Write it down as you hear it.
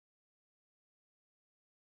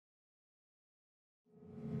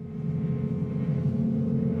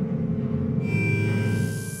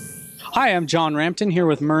Hi, I'm John Rampton here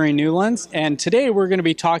with Murray Newlands, and today we're going to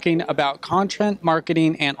be talking about content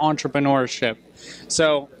marketing and entrepreneurship.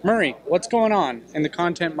 So, Murray, what's going on in the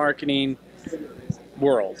content marketing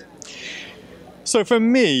world? So for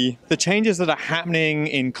me, the changes that are happening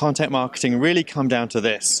in content marketing really come down to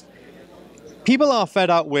this. People are fed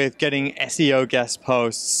up with getting SEO guest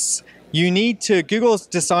posts. Google's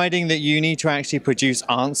deciding that you need to actually produce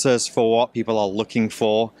answers for what people are looking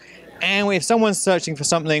for. And if someone's searching for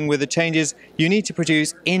something with the changes, you need to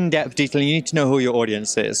produce in-depth detail. You need to know who your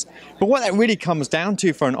audience is. But what that really comes down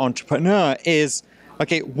to for an entrepreneur is,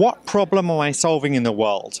 okay, what problem am I solving in the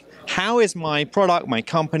world? How is my product, my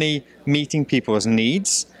company, meeting people's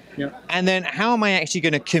needs? Yeah. And then how am I actually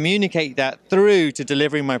going to communicate that through to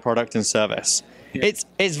delivering my product and service? Yeah.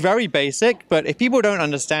 It's very basic, but if people don't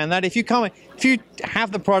understand that, if you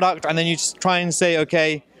have the product and then you just try and say,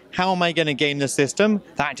 okay, how am I going to game the system?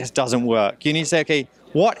 That just doesn't work. You need to say, okay,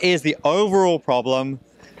 what is the overall problem?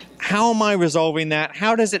 How am I resolving that?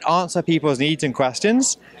 How does it answer people's needs and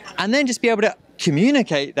questions? And then just be able to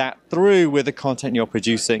communicate that through with the content you're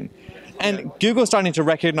producing. And Google's starting to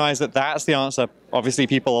recognize that that's the answer obviously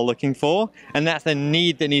people are looking for, and that's the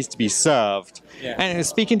need that needs to be served. Yeah. And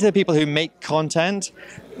speaking to the people who make content,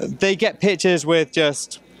 they get pitches with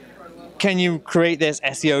just, can you create this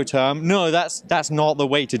SEO term? No, that's not the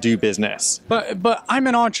way to do business. But I'm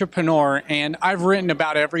an entrepreneur, and I've written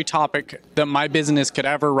about every topic that my business could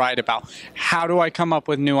ever write about. How do I come up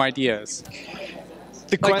with new ideas?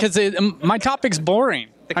 Because my topic's boring.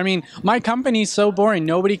 I mean, my company's so boring.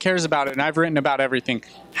 Nobody cares about it, and I've written about everything.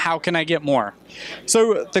 How can I get more?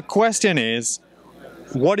 So the question is,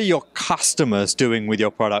 what are your customers doing with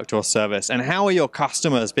your product or service? And how are your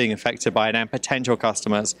customers being affected by it, and potential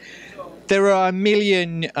customers? There are a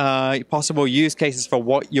million possible use cases for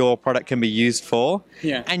what your product can be used for.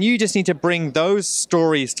 Yeah. And you just need to bring those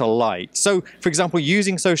stories to light. So, for example,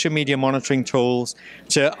 using social media monitoring tools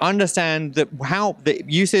to understand how the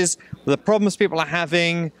uses, the problems people are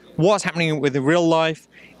having, what's happening with the real life,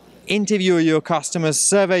 interview your customers,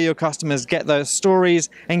 survey your customers, get those stories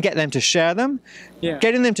and get them to share them. Yeah.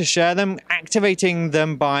 Getting them to share them, activating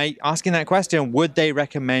them by asking that question, would they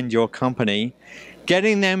recommend your company?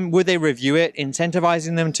 Getting them, would they review it,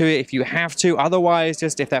 incentivizing them to it if you have to, otherwise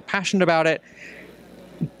just if they're passionate about it,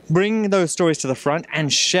 bring those stories to the front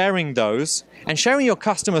and sharing those. And sharing your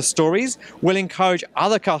customer stories will encourage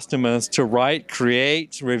other customers to write,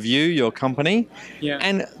 create, review your company. Yeah.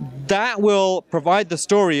 And that will provide the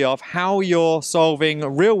story of how you're solving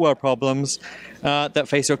real-world problems that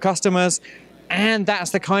face your customers. And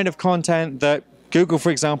that's the kind of content that Google,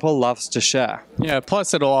 for example, loves to share. Yeah,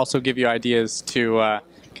 plus it'll also give you ideas to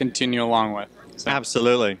continue along with. So.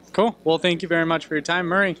 Absolutely. Cool. Well, thank you very much for your time,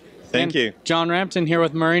 Murray. Thank you. John Rampton here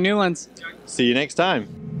with Murray Newlands. See you next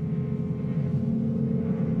time.